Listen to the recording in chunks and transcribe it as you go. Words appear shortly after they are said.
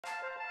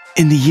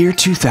In the year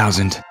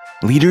 2000,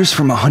 leaders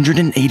from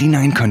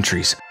 189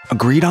 countries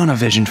agreed on a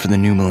vision for the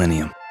new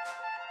millennium.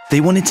 They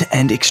wanted to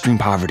end extreme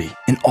poverty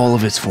in all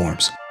of its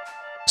forms.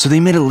 So they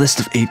made a list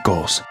of 8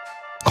 goals,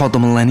 called the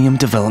Millennium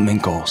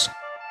Development Goals,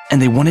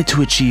 and they wanted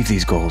to achieve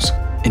these goals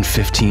in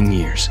 15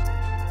 years.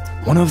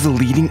 One of the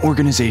leading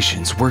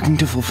organizations working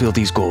to fulfill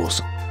these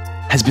goals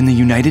has been the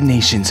United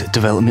Nations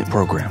Development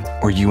Program,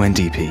 or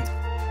UNDP.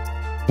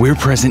 We're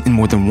present in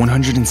more than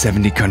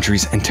 170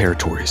 countries and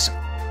territories.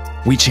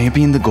 We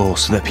championed the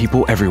goals so that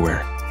people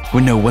everywhere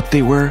would know what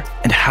they were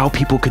and how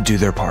people could do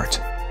their part.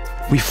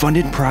 We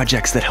funded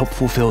projects that helped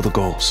fulfill the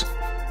goals.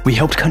 We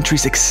helped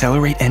countries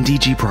accelerate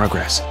MDG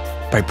progress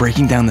by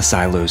breaking down the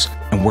silos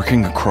and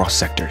working across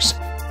sectors.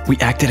 We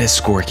acted as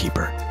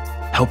scorekeeper,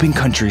 helping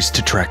countries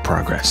to track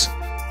progress.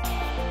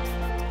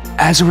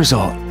 As a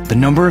result, the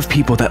number of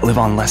people that live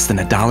on less than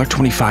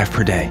 $1.25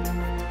 per day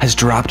has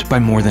dropped by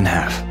more than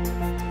half.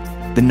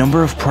 The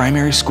number of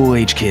primary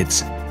school-age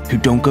kids who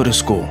don't go to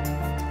school,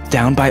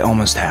 down by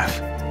almost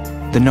half.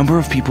 The number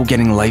of people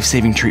getting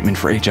life-saving treatment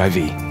for HIV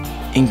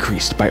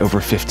increased by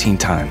over 15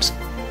 times.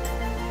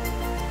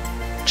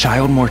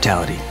 Child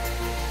mortality,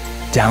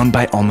 down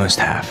by almost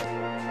half.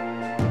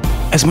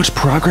 As much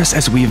progress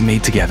as we have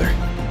made together,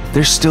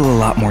 there's still a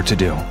lot more to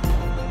do.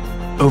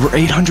 Over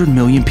 800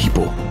 million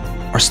people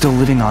are still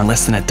living on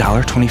less than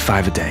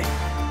 $1.25 a day.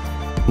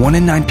 1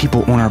 in 9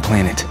 people on our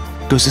planet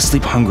goes to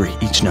sleep hungry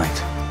each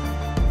night.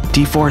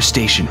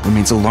 Deforestation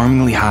remains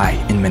alarmingly high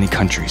in many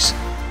countries.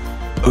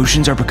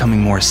 Oceans are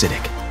becoming more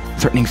acidic,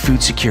 threatening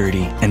food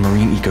security and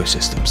marine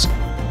ecosystems.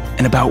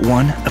 And about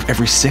 1 of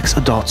every 6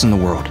 adults in the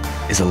world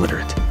is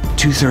illiterate.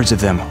 2/3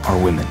 of them are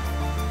women.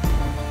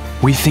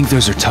 We think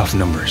those are tough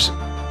numbers,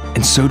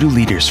 and so do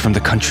leaders from the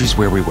countries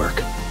where we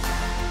work.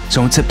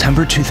 So in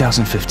September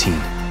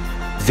 2015,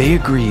 they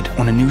agreed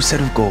on a new set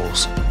of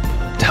goals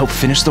to help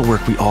finish the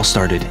work we all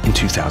started in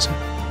 2000.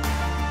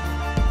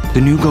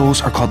 The new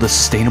goals are called the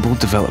Sustainable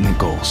Development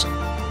Goals,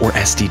 or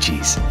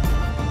SDGs.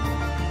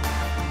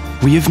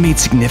 We have made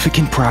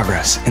significant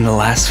progress in the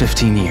last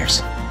 15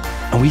 years,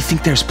 and we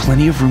think there's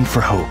plenty of room for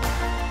hope,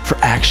 for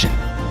action,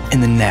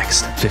 in the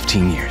next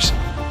 15 years.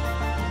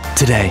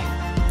 Today,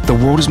 the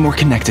world is more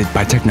connected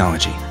by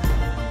technology.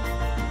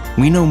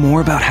 We know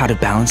more about how to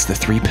balance the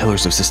 3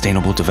 pillars of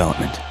sustainable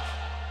development: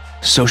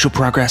 social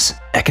progress,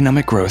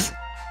 economic growth,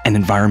 and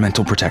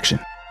environmental protection.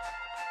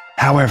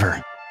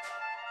 However,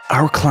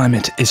 our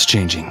climate is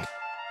changing.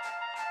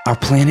 Our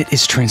planet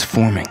is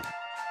transforming,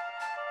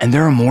 and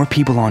there are more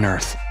people on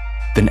Earth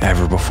than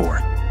ever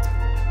before.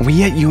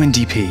 We at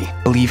UNDP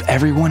believe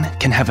everyone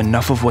can have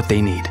enough of what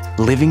they need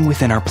living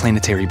within our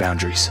planetary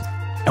boundaries,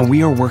 and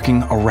we are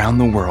working around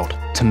the world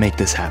to make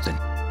this happen.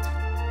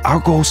 Our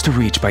goals to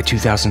reach by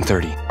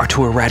 2030 are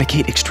to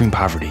eradicate extreme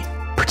poverty,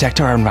 protect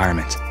our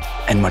environment,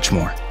 and much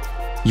more.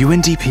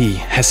 UNDP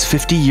has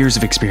 50 years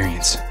of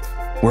experience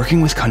working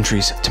with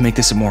countries to make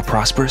this a more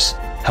prosperous,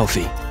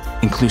 healthy,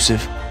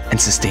 inclusive, and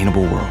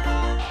sustainable world.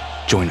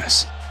 Join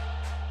us.